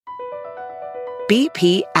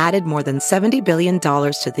BP added more than $70 billion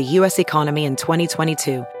to the U.S. economy in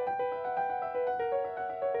 2022.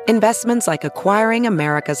 Investments like acquiring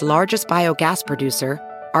America's largest biogas producer,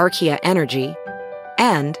 Archaea Energy,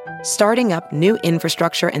 and starting up new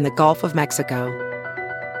infrastructure in the Gulf of Mexico.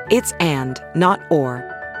 It's and, not or.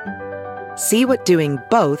 See what doing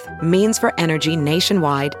both means for energy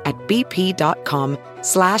nationwide at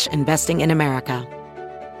bp.com/investing in America.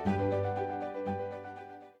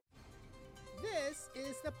 This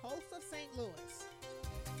is the Pulse of St. Louis.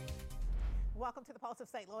 Welcome to the Pulse of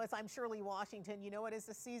St. Louis. I'm Shirley Washington. You know, it is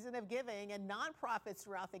the season of giving, and nonprofits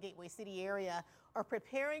throughout the Gateway City area are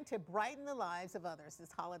preparing to brighten the lives of others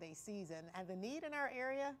this holiday season. And the need in our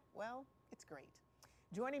area, well, it's great.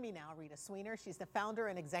 Joining me now, Rita Sweener. She's the founder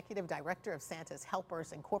and executive director of Santa's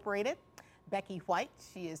Helpers Incorporated. Becky White,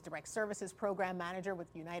 she is Direct Services Program Manager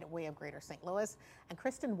with United Way of Greater St. Louis. And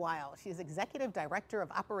Kristen Weil, she is Executive Director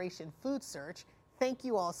of Operation Food Search. Thank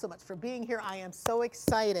you all so much for being here. I am so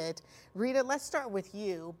excited. Rita, let's start with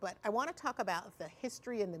you, but I want to talk about the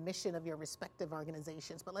history and the mission of your respective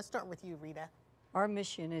organizations. But let's start with you, Rita. Our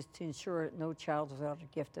mission is to ensure that no child is without a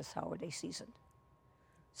gift this holiday season.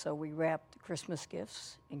 So we wrap the Christmas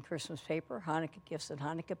gifts in Christmas paper, Hanukkah gifts in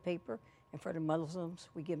Hanukkah paper, and for the Muslims,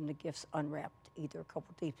 we give them the gifts unwrapped, either a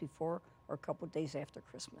couple days before or a couple days after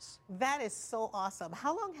Christmas. That is so awesome.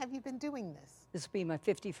 How long have you been doing this? This will be my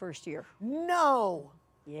 51st year. No.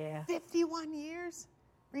 Yeah. 51 years?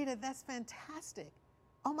 Rita, that's fantastic.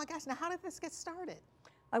 Oh my gosh, now how did this get started?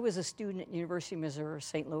 I was a student at University of Missouri,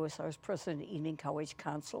 St. Louis. I was president of the Evening College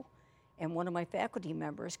Council. And one of my faculty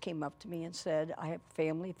members came up to me and said, I have a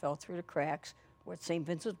family, fell through the cracks. We're at St.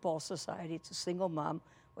 Vincent Paul Society. It's a single mom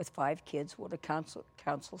with 5 kids. Will the council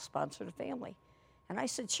sponsor the family? And I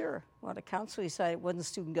said, sure. Well, the council decided it wasn't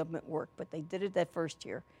student government work, but they did it that first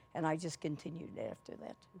year, and I just continued after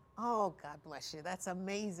that. Oh, God bless you. That's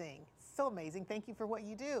amazing. So amazing. Thank you for what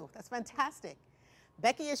you do. That's fantastic.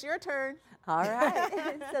 Becky, it's your turn. All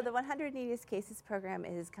right. So the 100 Neediest Cases program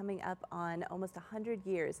is coming up on almost 100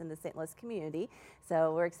 years in the St. Louis community.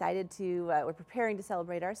 So we're excited to, we're preparing to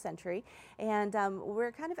celebrate our century. And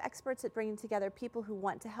we're kind of experts at bringing together people who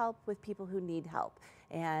want to help with people who need help.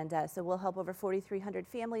 And so we'll help over 4,300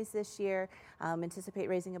 families this year, anticipate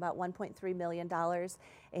raising about $1.3 million.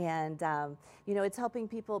 And, you know, it's helping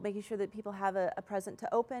people, making sure that people have a present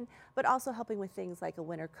to open, but also helping with things like a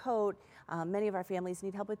winter coat. Many of our families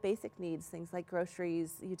need help with basic needs, things like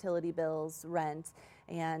groceries, utility bills, rent.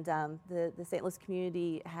 And the St. Louis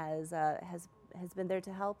community has been there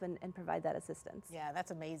to help and provide that assistance. Yeah,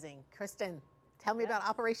 that's amazing. Kristen, tell me about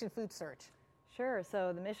Operation Food Search. Sure.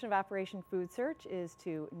 So the mission of Operation Food Search is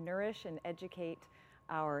to nourish and educate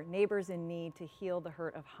our neighbors in need to heal the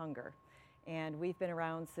hurt of hunger. And we've been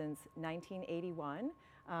around since 1981.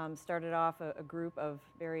 Started off a group of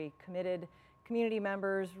very committed community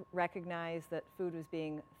members, recognized that food was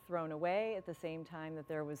being thrown away at the same time that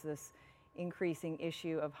there was this increasing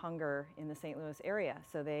issue of hunger in the St. Louis area.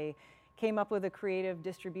 So they came up with a creative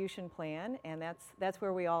distribution plan, and that's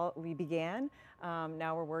where we began.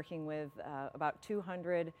 Now we're working with about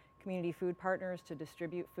 200 community food partners to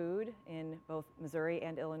distribute food in both Missouri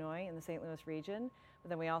and Illinois in the St. Louis region. But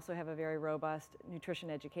then we also have a very robust nutrition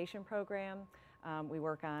education program. We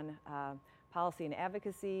work on policy and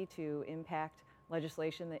advocacy to impact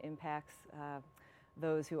legislation that impacts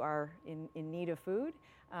those who are in need of food.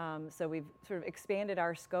 So we've sort of expanded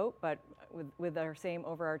our scope, but with our same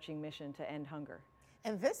overarching mission to end hunger.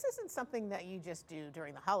 And this isn't something that you just do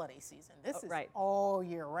during the holiday season. This is right. all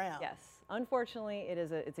year round. Yes. Unfortunately,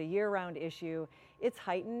 it's a year-round issue. It's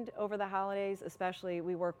heightened over the holidays, especially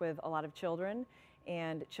we work with a lot of children,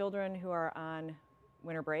 and children who are on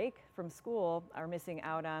winter break from school are missing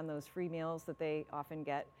out on those free meals that they often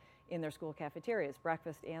get in their school cafeterias,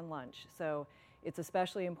 breakfast and lunch. So it's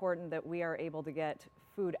especially important that we are able to get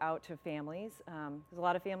food out to families, because a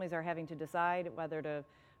lot of families are having to decide whether to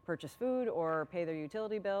purchase food or pay their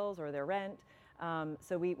utility bills or their rent.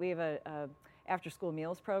 So we have a after-school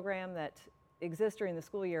meals program that exists during the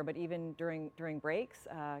school year, but even during breaks,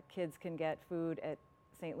 kids can get food at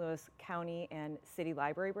St. Louis County and City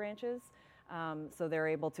Library branches. So they're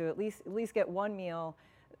able to at least get one meal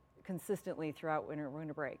consistently throughout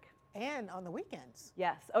winter break. And on the weekends.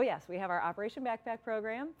 Yes. Oh, yes. We have our Operation Backpack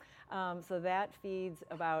program. So that feeds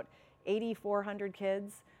about 8,400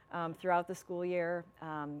 kids throughout the school year.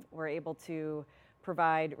 We're able to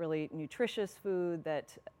provide really nutritious food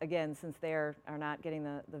that, again, since they are not getting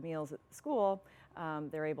the meals at school,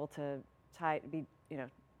 they're able to be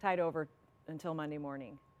tied over until Monday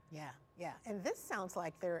morning. Yeah, Yeah, and this sounds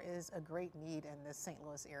like there is a great need in the St.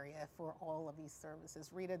 Louis area for all of these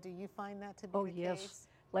services. Rita, do you find that to be the yes. case?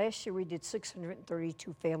 Last year we did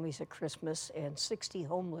 632 families at Christmas and 60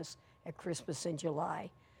 homeless at Christmas in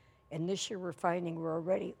July. And this year we're finding we're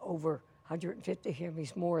already over 150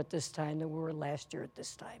 families more at this time than we were last year at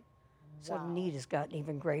this time. So the need has gotten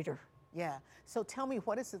even greater. Yeah. So tell me,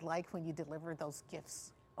 what is it like when you deliver those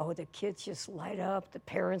gifts? Oh, the kids just light up, the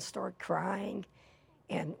parents start crying.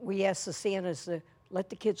 And we ask the Santas to let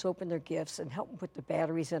the kids open their gifts and help them put the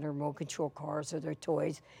batteries in their remote control cars or their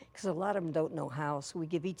toys, because a lot of them don't know how. So we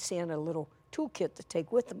give each Santa a little toolkit to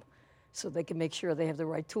take with them so they can make sure they have the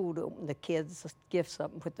right tool to open the kids' gifts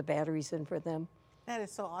up and put the batteries in for them. That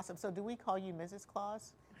is so awesome. So do we call you Mrs.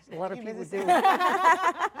 Claus? A lot of people do.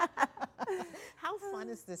 How fun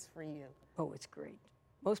is this for you? Oh, it's great.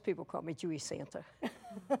 Most people call me Jewish Santa.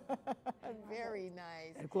 Very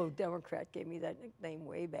nice. A Globe Democrat gave me that nickname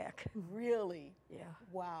way back. Really? Yeah.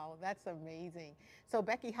 Wow, that's amazing. So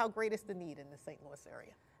Becky, how great is the need in the St. Louis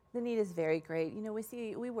area? The need is very great. You know,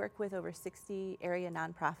 we work with over 60 area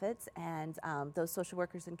nonprofits, and those social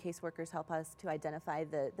workers and caseworkers help us to identify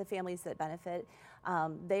the families that benefit.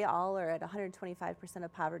 They all are at 125%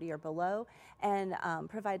 of poverty or below, and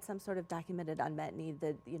provide some sort of documented unmet need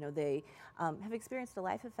that, you know, they have experienced a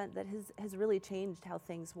life event that has really changed how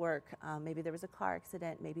things work. Maybe there was a car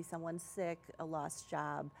accident, maybe someone's sick, a lost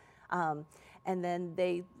job. And then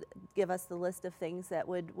they give us the list of things that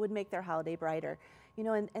would make their holiday brighter. You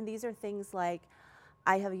know, and these are things like,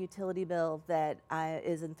 I have a utility bill that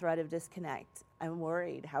is in threat of disconnect. I'm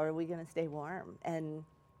worried. How are we going to stay warm? And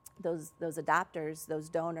those adopters, those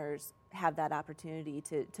donors, have that opportunity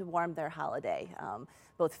to warm their holiday,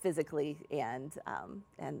 both physically and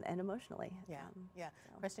emotionally. Yeah, yeah.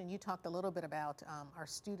 So. Kristen, you talked a little bit about our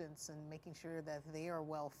students and making sure that they are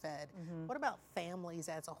well fed. Mm-hmm. What about families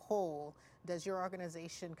as a whole? Does your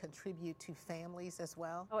organization contribute to families as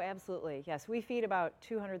well? Oh, absolutely. Yes, we feed about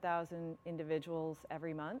 200,000 individuals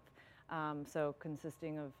every month, so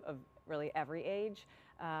consisting of really every age.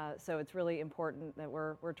 So it's really important that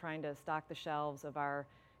we're trying to stock the shelves of our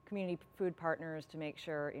community food partners to make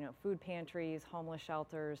sure, you know, food pantries, homeless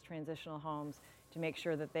shelters, transitional homes, to make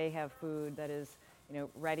sure that they have food that is, you know,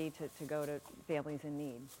 ready to go to families in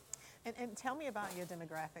need. And tell me about your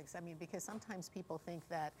demographics. I mean, because sometimes people think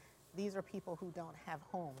that these are people who don't have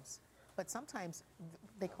homes, but sometimes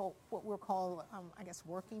they call what we'll call, I guess,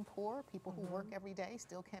 working poor, people who work every day,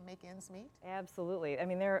 still can't make ends meet. Absolutely. I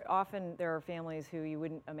mean, there are families who you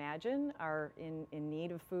wouldn't imagine are in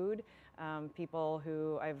need of food. People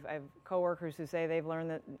who I've coworkers who say they've learned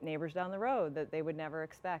that neighbors down the road that they would never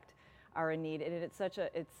expect are in need, and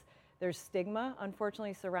there's stigma,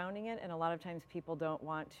 unfortunately, surrounding it, and a lot of times people don't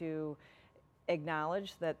want to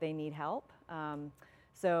acknowledge that they need help.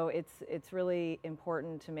 So it's really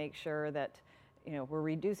important to make sure that, you know, we're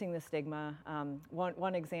reducing the stigma.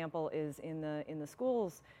 One example is in the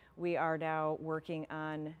schools. We are now working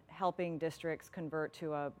on helping districts convert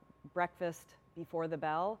to a breakfast before the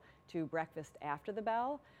bell to breakfast after the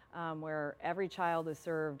bell, where every child is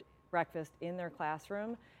served breakfast in their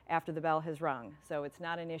classroom after the bell has rung. So it's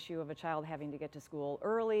not an issue of a child having to get to school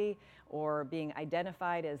early or being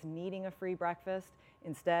identified as needing a free breakfast.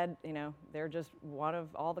 Instead, you know, they're just one of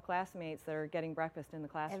all the classmates that are getting breakfast in the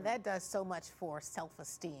classroom. And that does so much for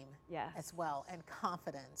self-esteem as well, and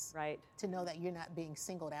confidence. Right. To know that you're not being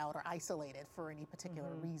singled out or isolated for any particular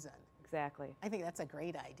reason. Exactly. I think that's a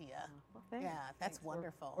great idea. Well, thanks. Yeah, that's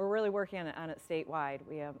wonderful. We're really working on it statewide.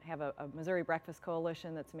 We have a Missouri Breakfast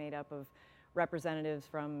Coalition that's made up of representatives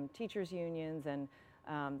from teachers' unions and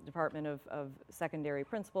Department of Secondary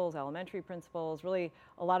Principals, elementary principals, really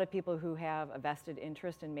a lot of people who have a vested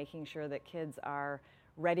interest in making sure that kids are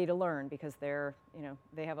ready to learn, because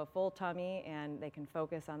they have a full tummy and they can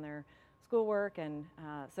focus on their schoolwork, and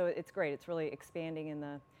so it's great. It's really expanding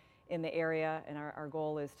in the area, and our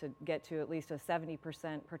goal is to get to at least a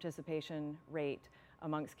 70% participation rate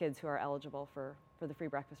amongst kids who are eligible for the free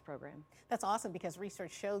breakfast program. That's awesome, because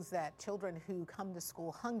research shows that children who come to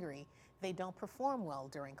school hungry, they don't perform well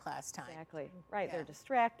during class time. Exactly. Right. Yeah. They're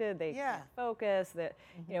distracted. They can't focus. That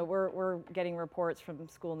you know, we're getting reports from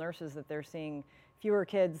school nurses that they're seeing fewer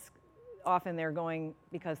kids. Often they're going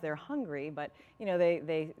because they're hungry, but you know,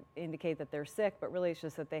 they indicate that they're sick, but really it's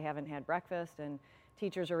just that they haven't had breakfast. And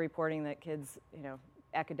teachers are reporting that kids, you know,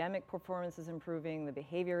 academic performance is improving, the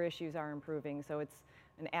behavior issues are improving, so it's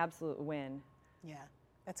an absolute win. Yeah.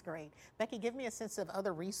 That's great. Becky, give me a sense of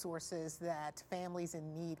other resources that families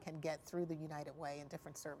in need can get through the United Way and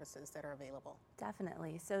different services that are available.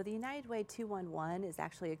 Definitely. So the United Way 211 is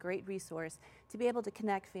actually a great resource to be able to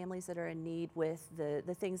connect families that are in need with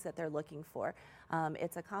the things that they're looking for.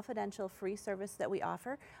 It's a confidential free service that we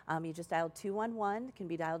offer. You just dial 211. It can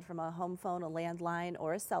be dialed from a home phone, a landline,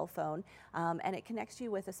 or a cell phone, and it connects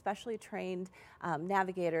you with a specially trained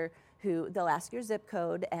navigator who they'll ask your zip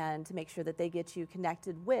code and to make sure that they get you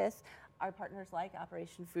connected with our partners like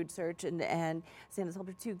Operation Food Search and Santa's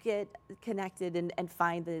Helper to get connected and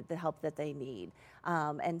find the help that they need.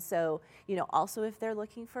 And so, also if they're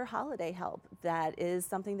looking for holiday help, that is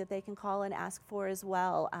something that they can call and ask for as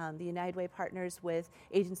well. The United Way partners with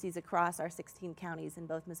agencies across our 16 counties in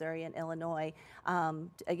both Missouri and Illinois,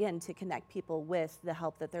 again, to connect people with the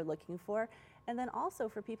help that they're looking for. And then also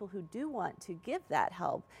for people who do want to give that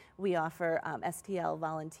help, we offer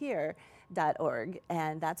stlvolunteer.org,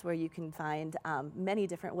 and that's where you can find many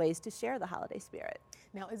different ways to share the holiday spirit.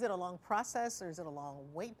 Now, is it a long process or is it a long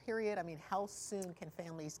wait period? I mean, how soon can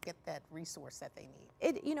families get that resource that they need?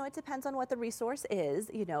 It depends on what the resource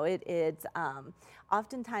is. It's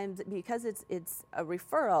oftentimes, because it's a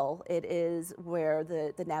referral, it is where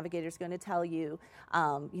the navigator is going to tell you,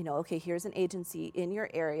 okay, here's an agency in your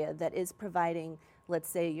area that is providing, let's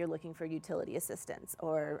say you're looking for utility assistance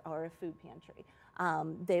or a food pantry.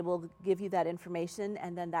 They will give you that information,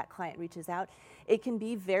 and then that client reaches out. It can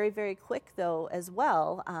be very, very quick, though, as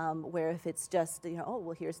well, where if it's just,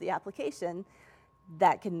 here's the application,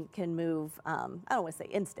 that can move, I don't want to say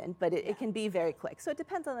instant, but it can be very quick. So it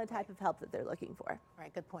depends on the type of help that they're looking for. All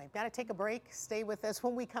right, good point. Got to take a break. Stay with us.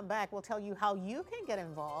 When we come back, we'll tell you how you can get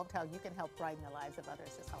involved, how you can help brighten the lives of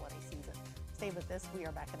others this holiday season. Stay with us. We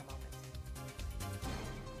are back in a moment.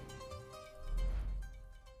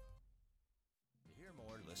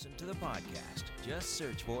 Listen to the podcast. Just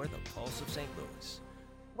search for The Pulse of St. Louis.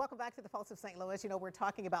 Welcome back to the Pulse of St. Louis. We're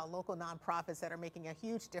talking about local nonprofits that are making a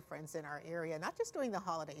huge difference in our area, not just during the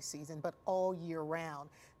holiday season, but all year round.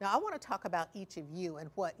 Now, I want to talk about each of you and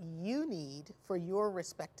what you need for your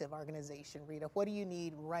respective organization. Rita, what do you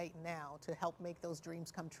need right now to help make those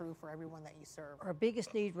dreams come true for everyone that you serve? Our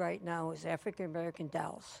biggest need right now is African American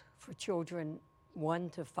dolls for children 1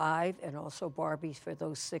 to 5, and also Barbies for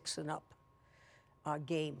those 6 and up.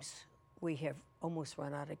 Games. We have almost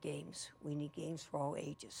run out of games. We need games for all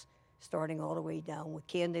ages, starting all the way down with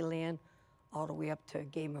Candyland, all the way up to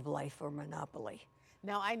Game of Life or Monopoly.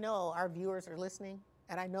 Now, I know our viewers are listening,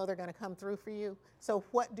 and I know they're going to come through for you. So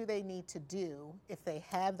what do they need to do if they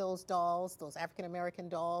have those dolls, those African-American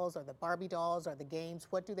dolls, or the Barbie dolls, or the games?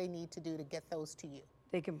 What do they need to do to get those to you?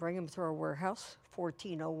 They can bring them to our warehouse,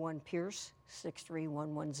 1401 Pierce,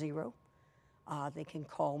 63110. They can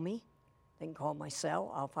call me. They can call my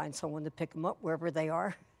cell. I'll find someone to pick them up wherever they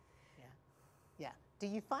are. Yeah. Do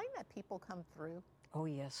you find that people come through? Oh,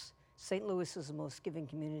 yes. St. Louis is the most giving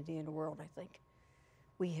community in the world, I think.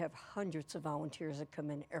 We have hundreds of volunteers that come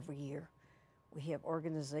in every year. We have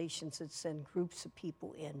organizations that send groups of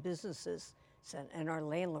people in, businesses send, and our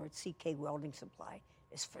landlord, CK Welding Supply,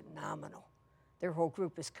 is phenomenal. Their whole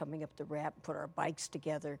group is coming up to wrap, put our bikes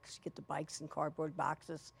together, because you get the bikes in cardboard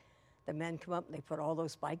boxes. The men come up and they put all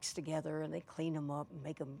those bikes together and they clean them up and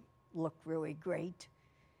make them look really great.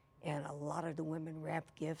 And a lot of the women wrap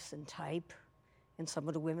gifts and type. And some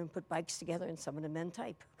of the women put bikes together and some of the men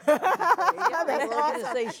type. That's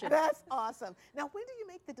awesome. That's awesome. Now, when do you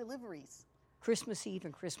make the deliveries? Christmas Eve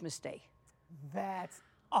and Christmas Day. That's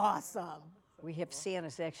awesome. We have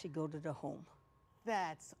Santas actually go to the home.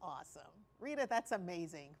 That's awesome. Rita, that's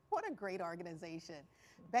amazing. What a great organization.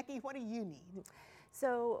 Becky, what do you need?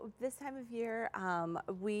 So this time of year,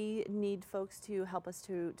 we need folks to help us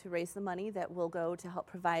to raise the money that will go to help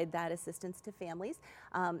provide that assistance to families.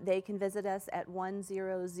 They can visit us at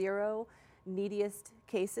 100 neediest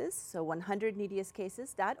cases, so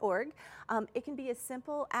 100neediestcases.org. It can be as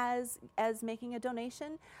simple as making a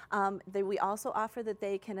donation. We also offer that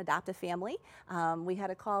they can adopt a family. We had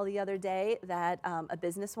a call the other day that a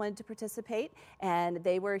business wanted to participate, and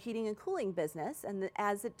they were a heating and cooling business, and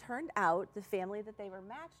as it turned out, the family that they were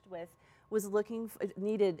matched with was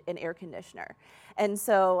needed an air conditioner. And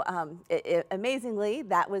so amazingly,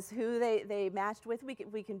 that was who they matched with.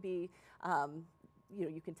 We can be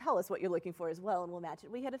you can tell us what you're looking for as well, and we'll match it.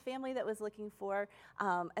 We had a family that was looking for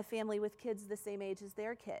a family with kids the same age as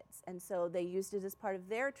their kids, and so they used it as part of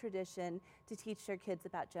their tradition to teach their kids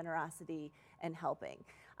about generosity and helping.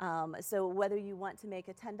 So whether you want to make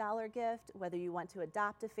a $10 gift, whether you want to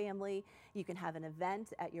adopt a family, you can have an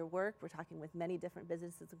event at your work. We're talking with many different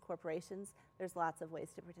businesses and corporations. There's lots of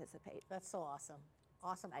ways to participate. That's so awesome.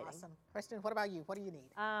 Awesome, exciting. awesome. Kristen, what about you? What do you need?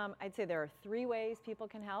 I'd say there are 3 ways people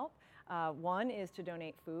can help. One is to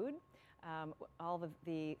donate food. All of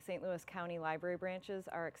the St. Louis County Library branches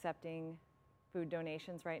are accepting food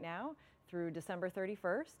donations right now through December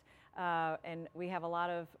 31st. And we have a lot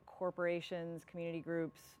of corporations, community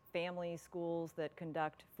groups, families, schools that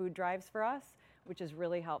conduct food drives for us, which is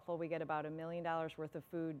really helpful. We get about $1 million worth of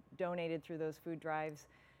food donated through those food drives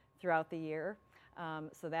throughout the year.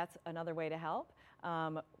 So that's another way to help.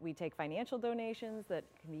 We take financial donations that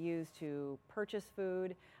can be used to purchase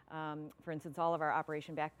food. For instance, all of our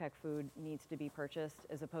Operation Backpack food needs to be purchased,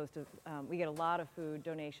 as opposed to, we get a lot of food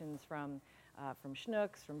donations from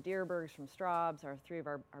Schnucks, from Dierbergs, from Straub's, are 3 of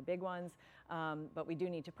our big ones. But we do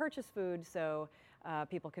need to purchase food, so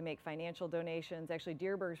people can make financial donations. Actually,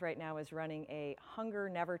 Dierbergs right now is running a Hunger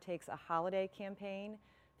Never Takes a Holiday campaign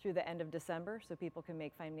through the end of December, so people can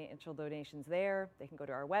make financial donations there. They can go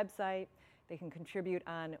to our website. They can contribute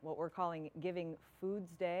on what we're calling Giving Foods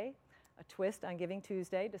Day, a twist on Giving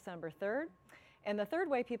Tuesday, December 3rd. And the third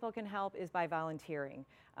way people can help is by volunteering.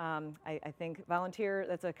 I think volunteer,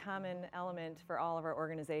 that's a common element for all of our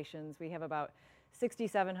organizations. We have about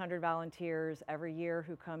 6,700 volunteers every year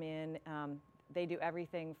who come in. They do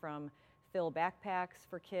everything from fill backpacks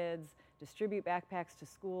for kids, distribute backpacks to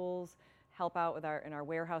schools, help out with in our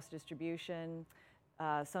warehouse distribution.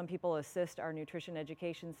 Some people assist our nutrition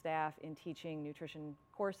education staff in teaching nutrition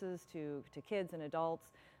courses to kids and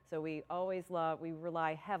adults. So we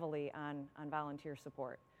rely heavily on volunteer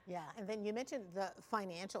support. Yeah, and then you mentioned the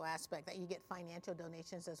financial aspect, that you get financial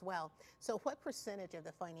donations as well. So what percentage of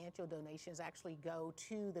the financial donations actually go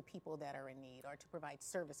to the people that are in need, or to provide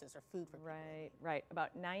services or food for people? Right.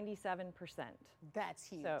 About 97%. That's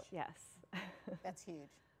huge. So, yes. That's huge.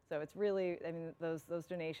 So it's really, I mean, those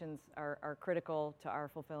donations are critical to our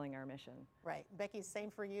fulfilling our mission. Right. Becky,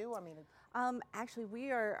 same for you? I mean, actually,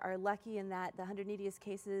 we are lucky in that the 100 Neediest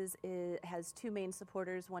Cases has 2 main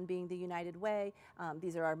supporters, one being the United Way.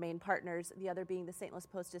 These are our main partners. The other being the St. Louis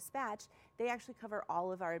Post-Dispatch. They actually cover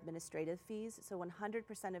all of our administrative fees. So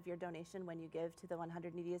 100% of your donation when you give to the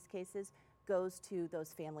 100 Neediest Cases goes to those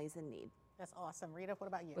families in need. that's awesome. Rita, what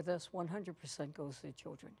about you? With us, 100% goes to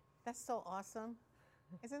children. That's so awesome.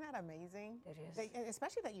 Isn't that amazing? It is. And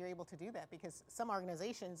especially that you're able to do that, because some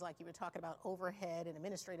organizations, like you were talking about, overhead and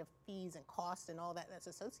administrative fees and costs and all that that's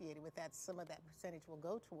associated with that, some of that percentage will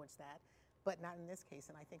go towards that, but not in this case,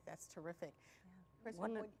 and I think that's terrific. Yeah.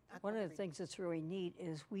 One of the things that's really neat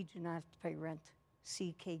is we do not have to pay rent.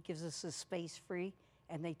 CK gives us the space free,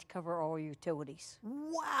 and they cover all utilities.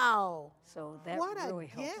 Wow. So that What a really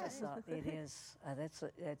helps us gift. out. It is.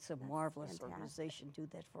 That's a marvelous fantastic. organization do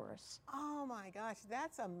that for us. Oh my gosh,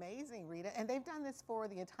 that's amazing, Rita. And they've done this for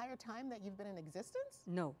the entire time that you've been in existence?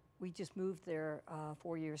 No, we just moved there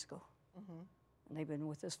 4 years ago, and they've been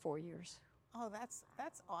with us 4 years. Oh, that's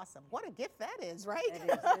awesome. What a gift that is, right?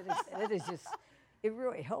 It is just, it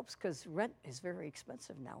really helps because rent is very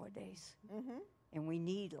expensive nowadays. And we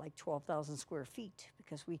need like 12,000 square feet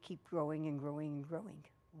because we keep growing and growing and growing.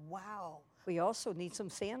 Wow. We also need some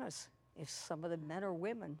Santas. If some of the men or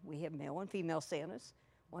women, we have male and female Santas,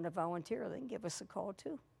 want to volunteer, they can give us a call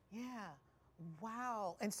too. Yeah.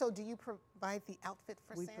 Wow. And so do you provide the outfit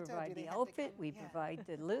for We Santa? provide Do they the have to outfit, come? we Yeah. provide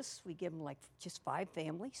the list, we give them like just 5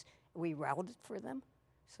 families. We route it for them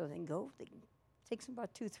so they can go. It takes them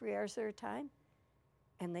about 2-3 hours at a time.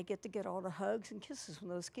 And they get all the hugs and kisses from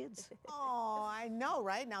those kids. Oh, I know,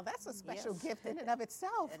 right? Now that's a special Yes. gift in and of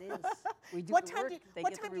itself. It is. We do What the time work, do they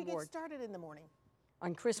what get time the do you get reward. started in the morning?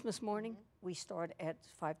 On Christmas morning, we start at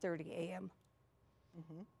 5:30 a.m.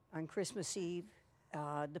 On Christmas Eve,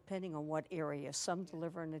 depending on what area. Some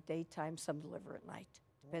deliver in the daytime, some deliver at night.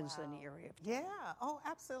 Depends on the area. Yeah. Oh,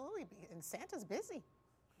 absolutely. And Santa's busy.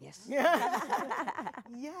 Yes.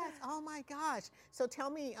 Yes. Oh my gosh. So tell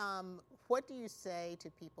me, what do you say to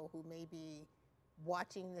people who may be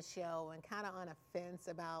watching the show and kind of on a fence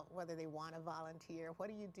about whether they want to volunteer? What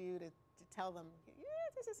do you do to tell them, yeah,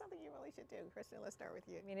 this is something you really should do? Kristen, let's start with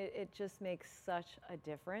you. I mean, it just makes such a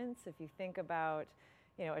difference. If you think about,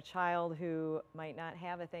 a child who might not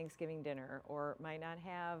have a Thanksgiving dinner or might not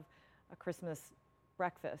have a Christmas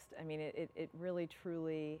breakfast, I mean, it really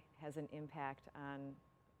truly has an impact on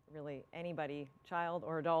really anybody, child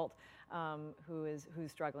or adult, who's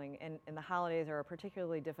struggling. And the holidays are a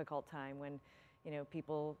particularly difficult time when,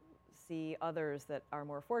 people see others that are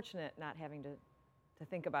more fortunate not having to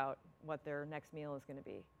think about what their next meal is going to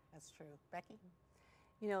be. That's true. Becky?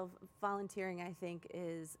 You know, volunteering, I think,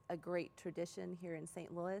 is a great tradition here in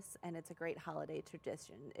St. Louis, and it's a great holiday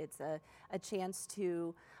tradition. It's a chance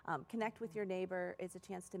to connect with your neighbor. It's a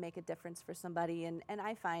chance to make a difference for somebody. And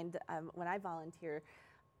I find when I volunteer,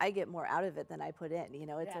 I get more out of it than I put in. You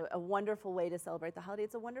know, it's a wonderful way to celebrate the holiday.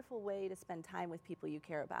 It's a wonderful way to spend time with people you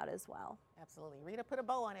care about as well. Absolutely. Rita, put a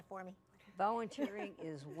bow on it for me. Volunteering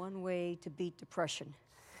is one way to beat depression.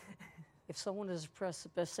 If someone is depressed, the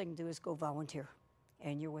best thing to do is go volunteer.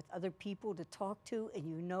 And you're with other people to talk to, and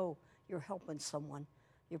you know you're helping someone.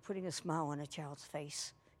 You're putting a smile on a child's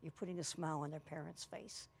face. You're putting a smile on their parent's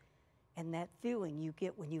face. And that feeling you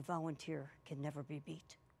get when you volunteer can never be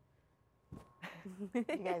beat. You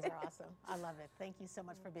guys are awesome. I love it. Thank you so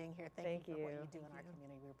much for being here. Thank you for what you do in our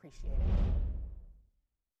community. We appreciate it.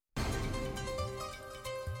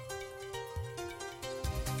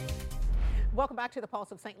 Welcome back to the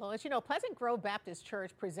Pulse of St. Louis. You know, Pleasant Grove Baptist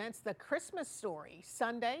Church presents the Christmas Story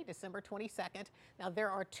Sunday, December 22nd. Now,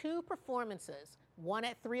 there are 2 performances, one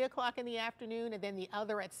at 3 o'clock in the afternoon and then the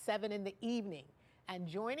other at 7 in the evening. And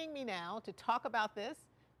joining me now to talk about this,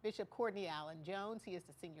 Bishop Courtney Allen Jones. He is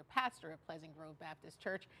the senior pastor at Pleasant Grove Baptist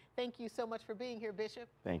Church. Thank you so much for being here, Bishop.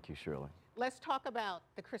 Thank you, Shirley. Let's talk about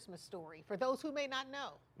the Christmas story. For those who may not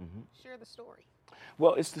know, share the story.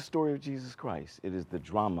 Well, it's the story of Jesus Christ. It is the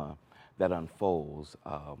drama that unfolds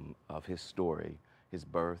of his story, his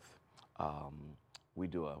birth. We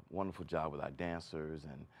do a wonderful job with our dancers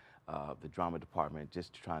and the drama department,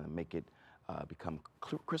 just trying to make it become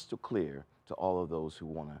crystal clear to all of those who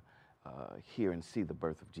want to hear and see the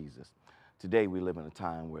birth of Jesus. Today we live in a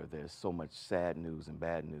time where there's so much sad news and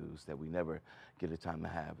bad news that we never get a time to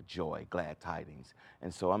have joy, glad tidings.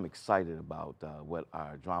 And so I'm excited about what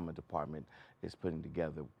our drama department is putting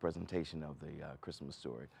together, presentation of the Christmas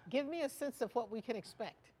story. Give me a sense of what we can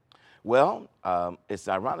expect. Well, it's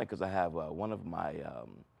ironic because I have one of my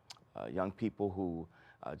young people who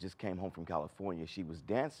just came home from California. She was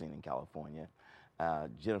dancing in California,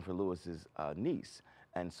 Jennifer Lewis's niece.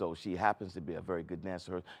 And so she happens to be a very good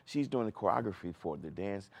dancer. She's doing the choreography for the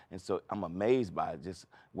dance. And so I'm amazed by just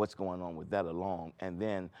what's going on with that alone. And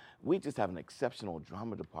then we just have an exceptional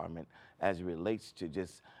drama department as it relates to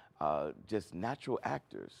just natural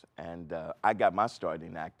actors. And I got my start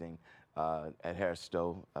in acting at Harris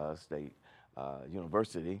Stowe State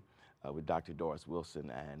University with Dr. Doris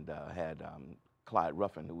Wilson, and had Clyde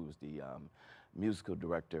Ruffin, who was the musical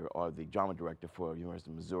director or the drama director for University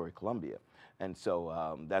of Missouri, Columbia. And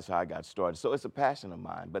so that's how I got started. So it's a passion of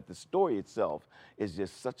mine, but the story itself is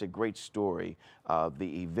just such a great story,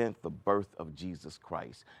 the event, the birth of Jesus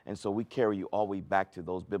Christ. And so we carry you all the way back to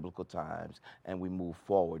those biblical times, and we move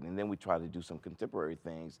forward. And then we try to do some contemporary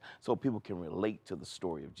things so people can relate to the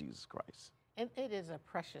story of Jesus Christ. And it is a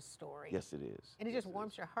precious story. Yes, it is. And it just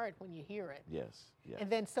warms your heart when you hear it. Yes, yes. And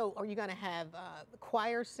then, so are you going to have the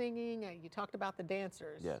choir singing? You talked about the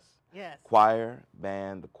dancers. Yes. Yes. Choir,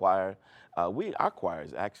 band, the choir. Our choir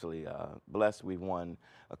is actually blessed. We won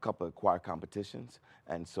a couple of choir competitions,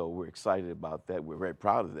 and so we're excited about that. We're very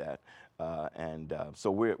proud of that.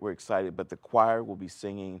 So we're excited, but the choir will be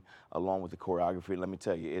singing along with the choreography. Let me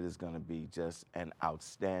tell you, it is going to be just an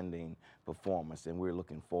outstanding performance, and we're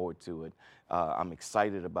looking forward to it. I'm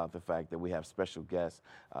excited about the fact that we have special guests,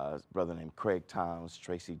 a brother named Craig Towns,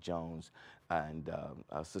 Tracy Jones, and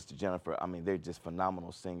Sister Jennifer. I mean, they're just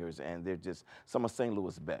phenomenal singers, and they're just some of St.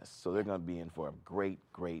 Louis' best. So they're going to be in for a great,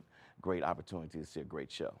 great, great opportunity to see a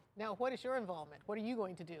great show. Now, what is your involvement? What are you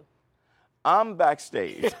going to do? I'm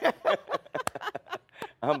backstage.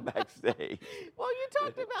 I'm backstage. Well, you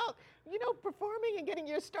talked about, performing and getting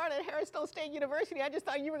your start at Harris Stowe State University. I just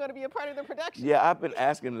thought you were going to be a part of the production. Yeah, I've been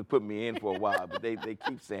asking them to put me in for a while, but they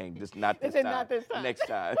keep saying just not this time. Not this time. Next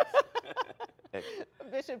time.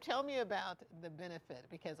 Bishop, tell me about the benefit,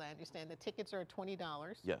 because I understand the tickets are $20.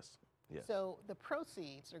 Yes, yes. So the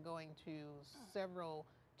proceeds are going to several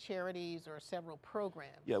charities or several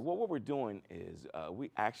programs. Yeah, well, what we're doing is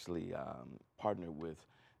we actually partnered with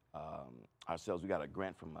ourselves. We got a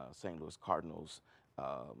grant from St. Louis Cardinals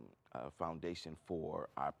Foundation for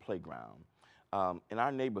our playground. In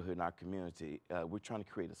our neighborhood, in our community, we're trying to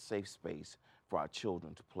create a safe space for our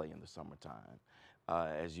children to play in the summertime.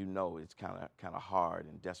 As you know, it's kind of hard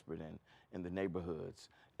and desperate in the neighborhoods.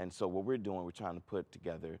 And so what we're doing, we're trying to put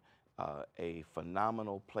together a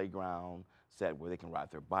phenomenal playground set where they can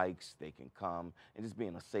ride their bikes, they can come, and just be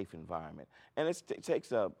in a safe environment. And it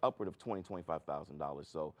takes upward of $20,000,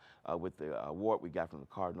 $25,000. So with the award we got from the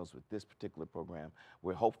Cardinals with this particular program,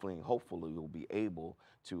 we're hopefully we'll be able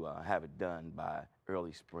to have it done by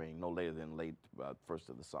early spring, no later than late first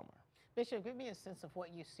of the summer. Bishop, give me a sense of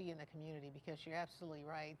what you see in the community, because you're absolutely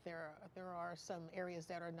right. There are some areas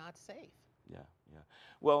that are not safe. Yeah, yeah.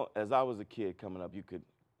 Well, as I was a kid coming up, you could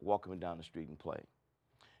walk up and down the street and play.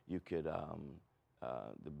 You could,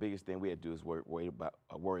 the biggest thing we had to do is worry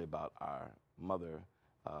about our mother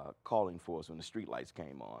calling for us when the street lights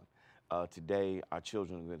came on. Today, our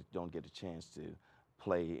children don't get a chance to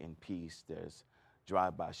play in peace. There's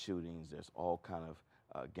drive-by shootings. There's all kind of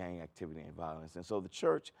gang activity and violence. And so the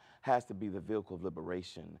church has to be the vehicle of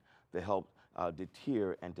liberation to help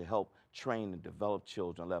deter and to help train and develop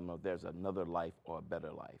children, let them know there's another life or a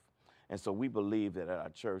better life. And so we believe that at our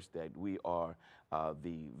church that we are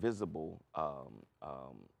the visible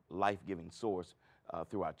life-giving source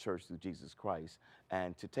through our church, through Jesus Christ,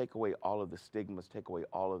 and to take away all of the stigmas, take away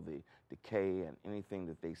all of the decay and anything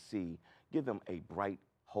that they see, give them a bright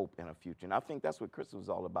hope and a future. And I think that's what Christmas is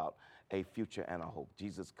all about, a future and a hope.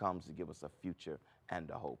 Jesus comes to give us a future and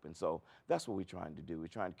a hope. And so that's what we're trying to do. We're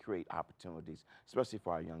trying to create opportunities, especially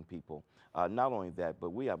for our young people. Not only that,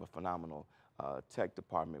 but we have a phenomenal tech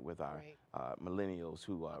department with our millennials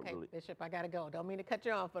who are okay, really... Bishop, I got to go. Don't mean to cut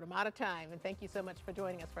you off, but I'm out of time. And thank you so much for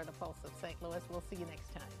joining us for the Pulse of St. Louis. We'll see you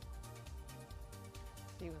next time.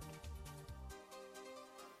 See you.